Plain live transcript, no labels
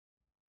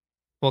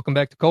Welcome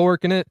back to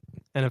Co-Working It,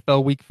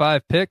 NFL Week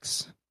 5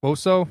 picks.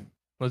 Woso,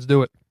 let's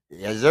do it.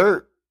 Yes,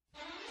 sir.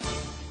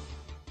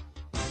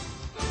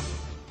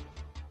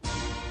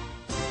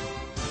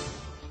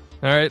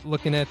 All right,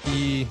 looking at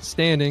the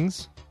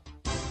standings.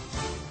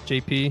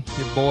 JP,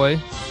 your boy,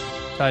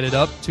 tied it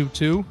up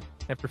 2-2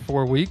 after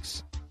 4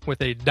 weeks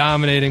with a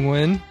dominating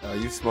win.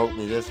 You smoked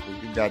me this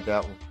week. You got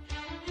that one.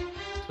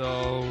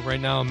 So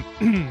right now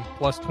I'm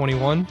plus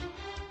 21.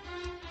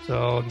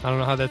 So I don't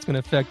know how that's going to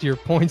affect your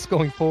points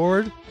going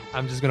forward.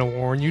 I'm just going to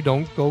warn you,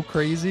 don't go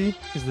crazy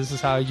because this is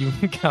how you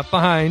got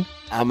behind.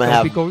 I'm going to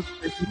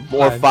have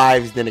more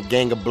fives than a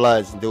gang of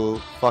bloods,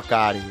 dude. Fuck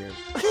out of here.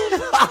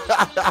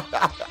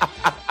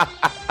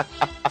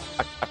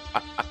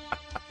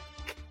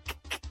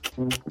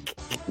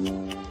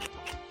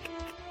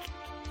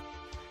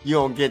 You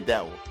don't get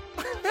that one.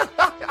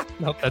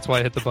 Nope, that's why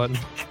I hit the button.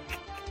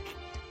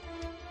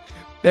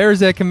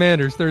 Bears at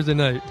Commanders Thursday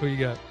night. Who you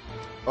got?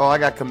 Oh, I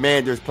got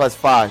Commanders plus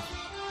 5.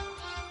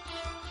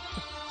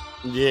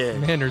 Yeah.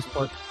 Commanders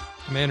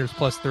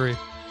plus 3.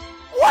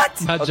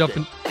 What? Not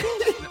jumping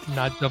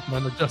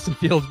on the Justin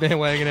Fields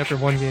bandwagon after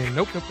one game.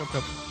 Nope. All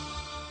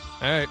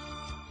right.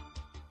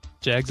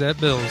 Jags at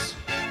Bills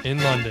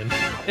in London.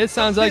 It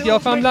sounds like you're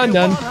from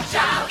London.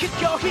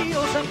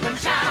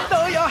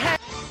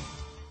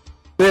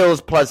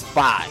 Bills plus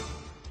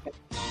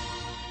 5.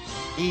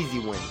 Easy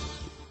win.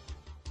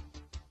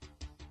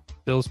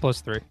 Bills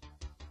plus 3.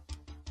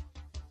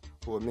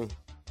 For me.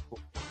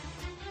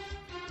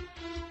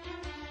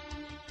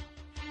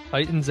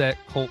 Titans at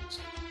Colts.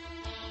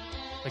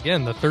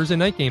 Again, the Thursday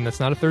night game. That's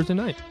not a Thursday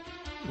night.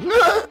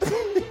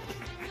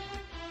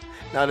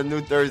 Not a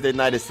new Thursday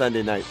night. It's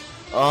Sunday night.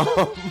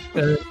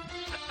 The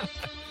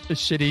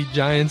shitty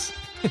Giants.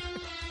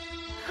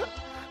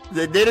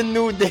 They're the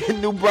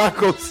new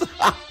Broncos.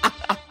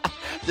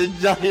 The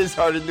Giants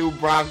are the new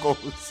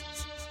Broncos.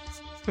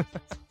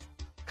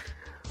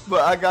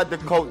 But I got the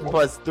Colts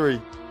plus 3.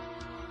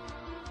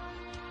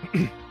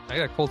 I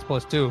got Colts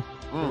plus 2.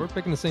 We're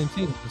picking the same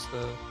team. Just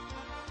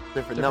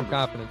different numbers.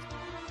 Confidence.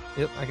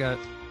 Yep, I got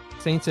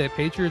Saints at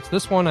Patriots.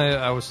 This one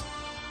I was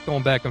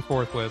going back and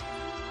forth with.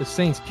 The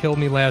Saints killed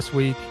me last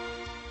week.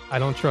 I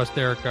don't trust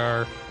Derek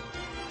Carr.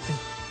 I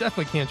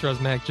definitely can't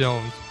trust Mac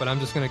Jones, but I'm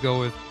just going to go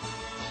with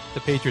the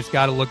Patriots.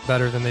 Got to look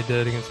better than they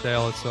did against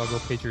Dallas, so I'll go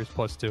Patriots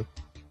plus 2.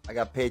 I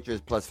got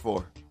Patriots plus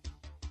 4.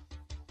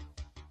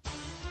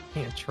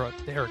 Can't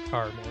trust Derek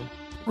Carr, man.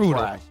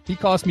 Brutal. Trash. He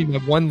cost me my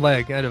one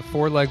leg. I had a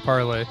 4-leg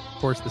parlay. Of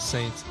course, the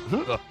Saints.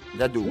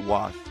 That dude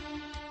washed.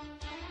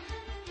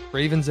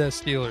 Ravens at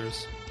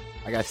Steelers.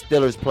 I got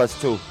Steelers plus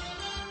 2.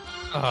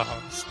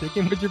 Oh,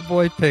 sticking with your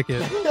boy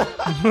Pickett.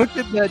 Look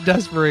at that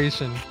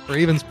desperation.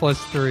 Ravens plus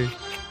 3.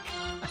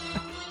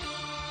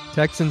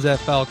 Texans at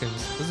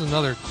Falcons. This is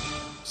another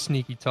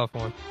sneaky tough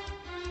one.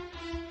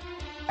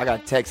 I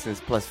got Texans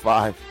plus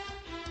 5.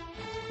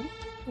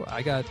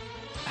 I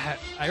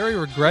already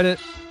regret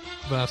it,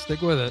 but I'll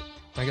stick with it.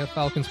 I got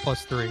Falcons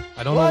plus 3.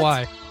 I don't know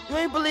why. You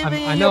ain't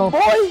believing in your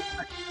boy?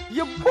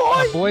 Your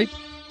boy?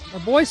 My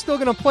boy's still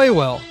going to play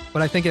well,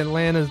 but I think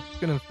Atlanta's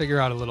going to figure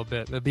out a little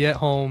bit. They'll be at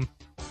home.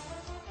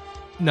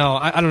 No,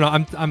 I don't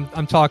know.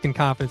 I'm talking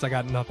confidence. I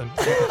got nothing.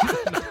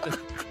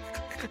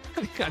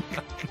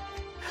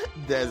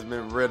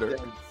 Desmond Ritter.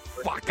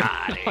 Fuck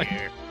out of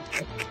here.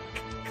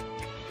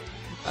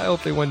 I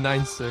hope they win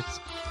 9-6.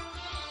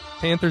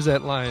 Panthers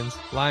at Lions.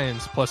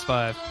 Lions plus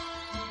 5.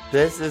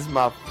 This is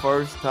my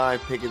first time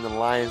picking the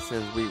Lions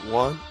since week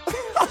 1.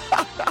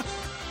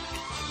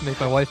 Make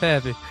my wife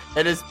happy.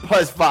 And it's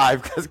plus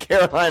 5 because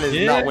Carolina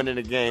is not winning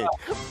the game.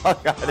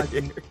 Fuck out of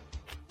here.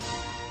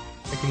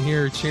 I can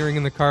hear her cheering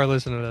in the car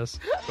listening to this.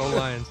 Go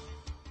Lions.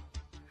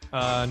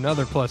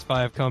 Another plus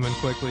 5 coming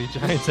quickly.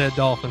 Giants at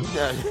Dolphins.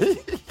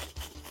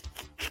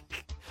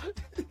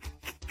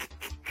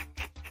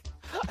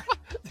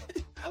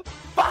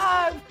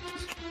 5.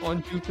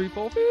 1, 2, 3,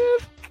 4,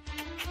 5.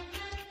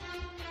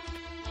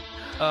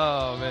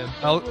 Oh man.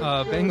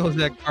 Bengals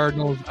at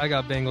Cardinals. I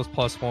got Bengals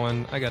plus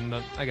 1. I got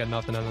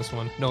nothing on this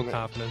one. No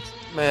confidence.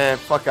 Man,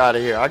 fuck out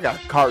of here. I got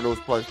Cardinals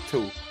plus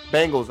 2.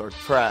 Bengals are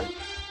trash.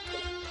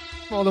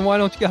 Well, then why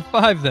don't you got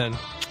 5 then?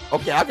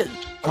 Okay, I got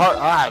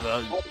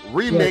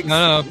remix.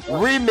 No.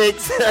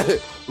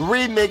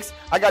 Remix.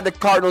 I got the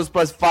Cardinals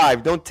plus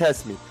 5. Don't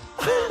test me.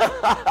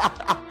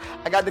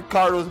 I got the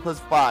Cardinals plus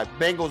 5.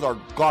 Bengals are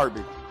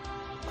garbage.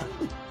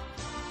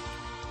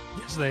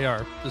 Yes, they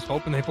are. Just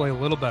hoping they play a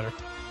little better.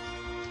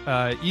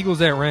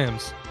 Eagles at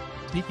Rams.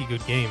 Sneaky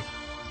good game.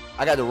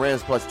 I got the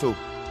Rams plus 2.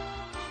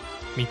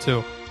 Me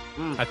too.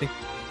 I think.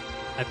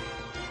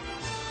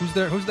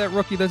 Who's that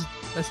rookie? That's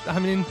I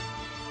mean.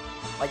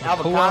 Like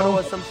avocado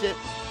or some shit.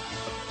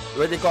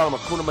 What they call him,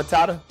 Hakuna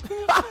Matata?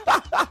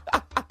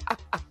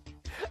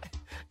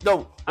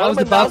 No, I was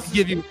about to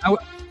give you.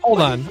 Hold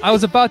on. I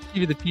was about to give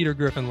you the Peter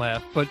Griffin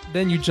laugh, but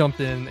then you jumped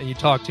in and you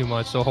talked too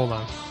much. So hold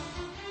on.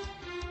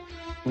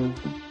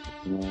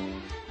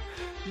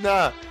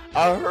 Nah,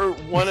 I heard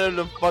one of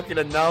the fucking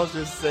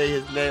announcers say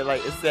his name.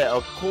 Like it said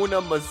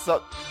Hakuna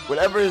Matata,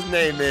 whatever his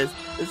name is.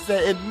 It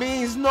said it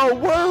means no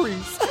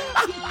worries.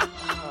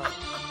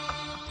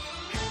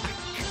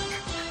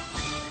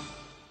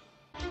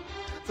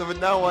 So from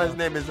now on, his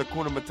name is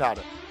Hakuna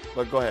Matata.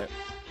 But go ahead.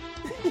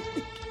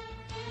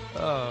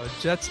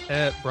 Jets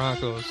at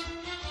Broncos.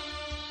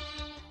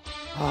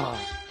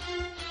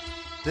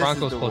 This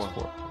Broncos is the plus one.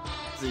 4.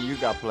 See, you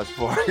got plus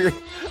 4.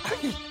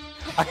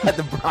 I got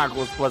the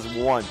Broncos plus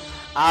 1.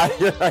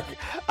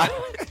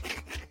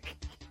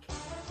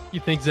 You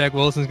think Zach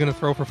Wilson's going to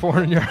throw for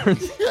 400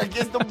 yards?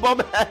 Against the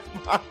bum-ass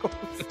Broncos.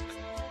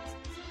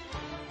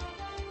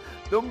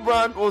 Them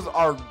Broncos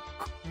are...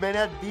 Man,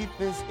 that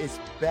defense is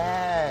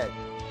bad.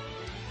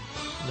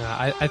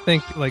 Nah, I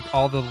think like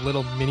all the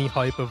little mini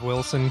hype of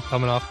Wilson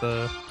coming off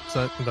the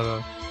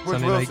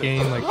Sunday night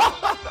game, like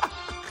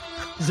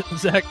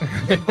Zach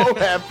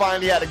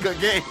finally had a good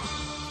game.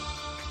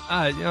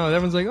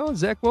 Everyone's like, "Oh,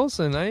 Zach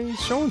Wilson, he's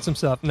showing some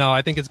stuff." No,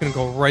 I think it's gonna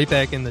go right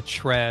back in the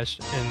trash.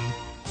 And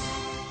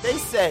they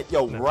said,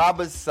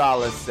 Robert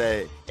Saleh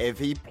said, if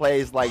he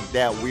plays like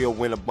that, we'll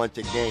win a bunch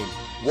of games.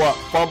 What?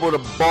 Fumble the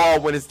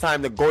ball when it's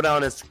time to go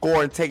down and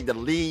score and take the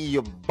lead,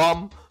 you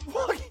bum?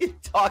 What are you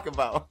talking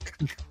about?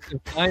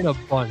 Define a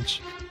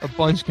bunch. A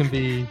bunch can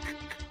be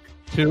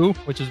 2,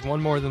 which is 1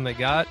 more than they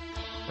got.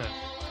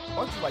 A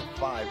bunch is like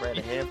 5, right?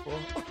 A handful.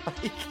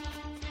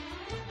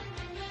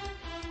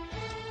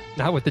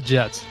 Not with the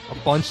Jets. A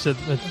bunch for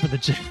the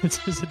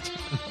Jets is a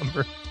different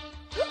number.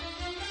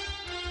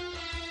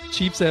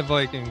 Chiefs at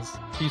Vikings.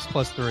 Chiefs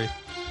plus 3.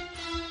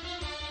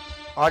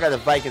 Oh, I got the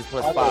Vikings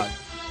plus 5.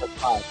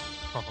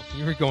 Oh,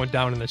 you were going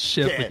down in the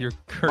ship with your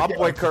Kirk. My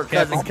boy Kirk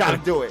Cousins got to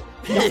do it.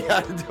 He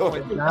got to do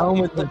it. Down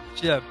with the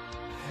ship.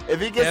 If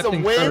he gets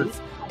some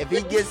wins,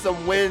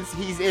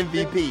 he's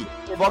MVP.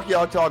 Fuck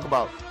y'all talk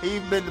about.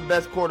 He's been the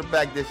best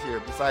quarterback this year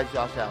besides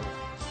Josh Allen.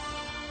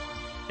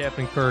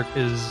 Captain Kirk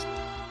is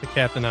the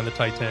captain on the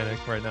Titanic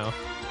right now.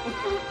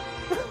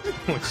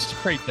 Went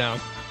straight down.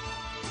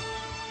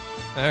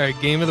 All right,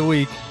 game of the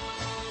week.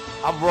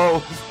 I'm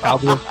Rose.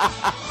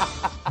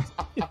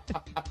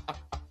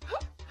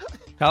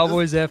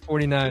 Cowboys at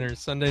 49ers,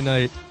 Sunday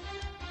night.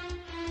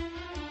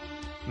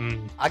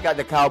 I got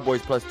the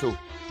Cowboys plus 2.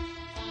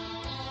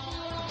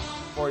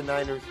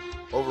 49ers,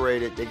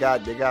 overrated. They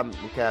got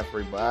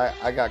McCaffrey, but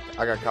I got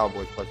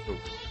Cowboys plus 2.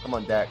 Come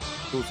on, Dak.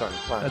 Do something.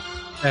 Come on.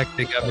 Dak,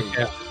 they got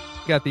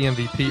McCaffrey. Got the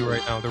MVP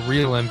right now, the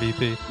real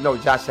MVP. No,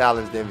 Josh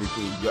Allen's the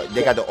MVP.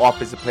 They got the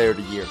Offensive Player of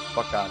the Year.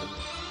 Fuck out of here.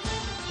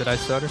 Did I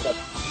stutter?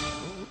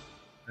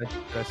 Did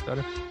I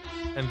stutter?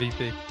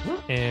 MVP.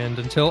 And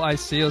until I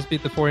see us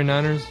beat the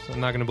 49ers, I'm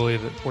not going to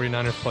believe it.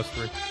 49ers plus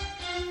 3.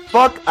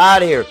 Fuck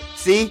out of here.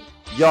 See?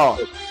 Y'all,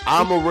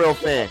 I'm a real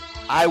fan.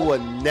 I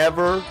would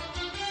never,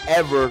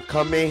 ever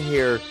come in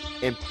here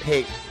and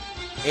pick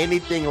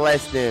anything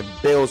less than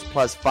Bills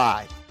plus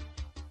 5.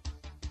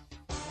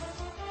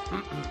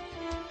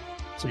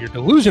 So you're a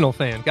delusional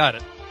fan. Got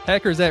it.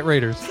 Packers at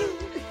Raiders.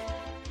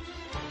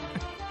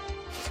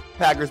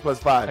 Packers plus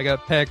 5. I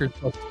got Packers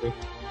plus 2. Oh,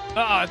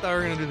 I thought we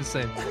were going to do the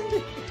same.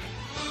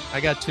 I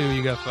got 2,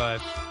 you got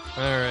 5.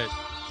 All right.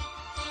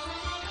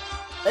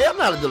 Hey, I'm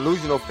not a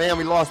delusional fan.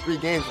 We lost 3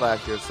 games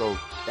last year, so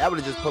that would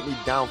have just put me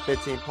down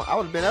 15 points. I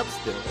would have been up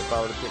still if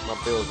I would have picked my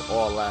Bills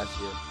all last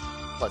year.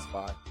 Plus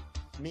 5.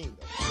 Me,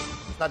 though.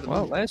 It's not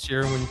well, this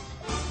year when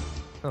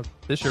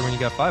you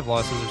got 5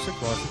 losses or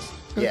 6 losses,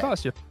 it's going to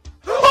cost you.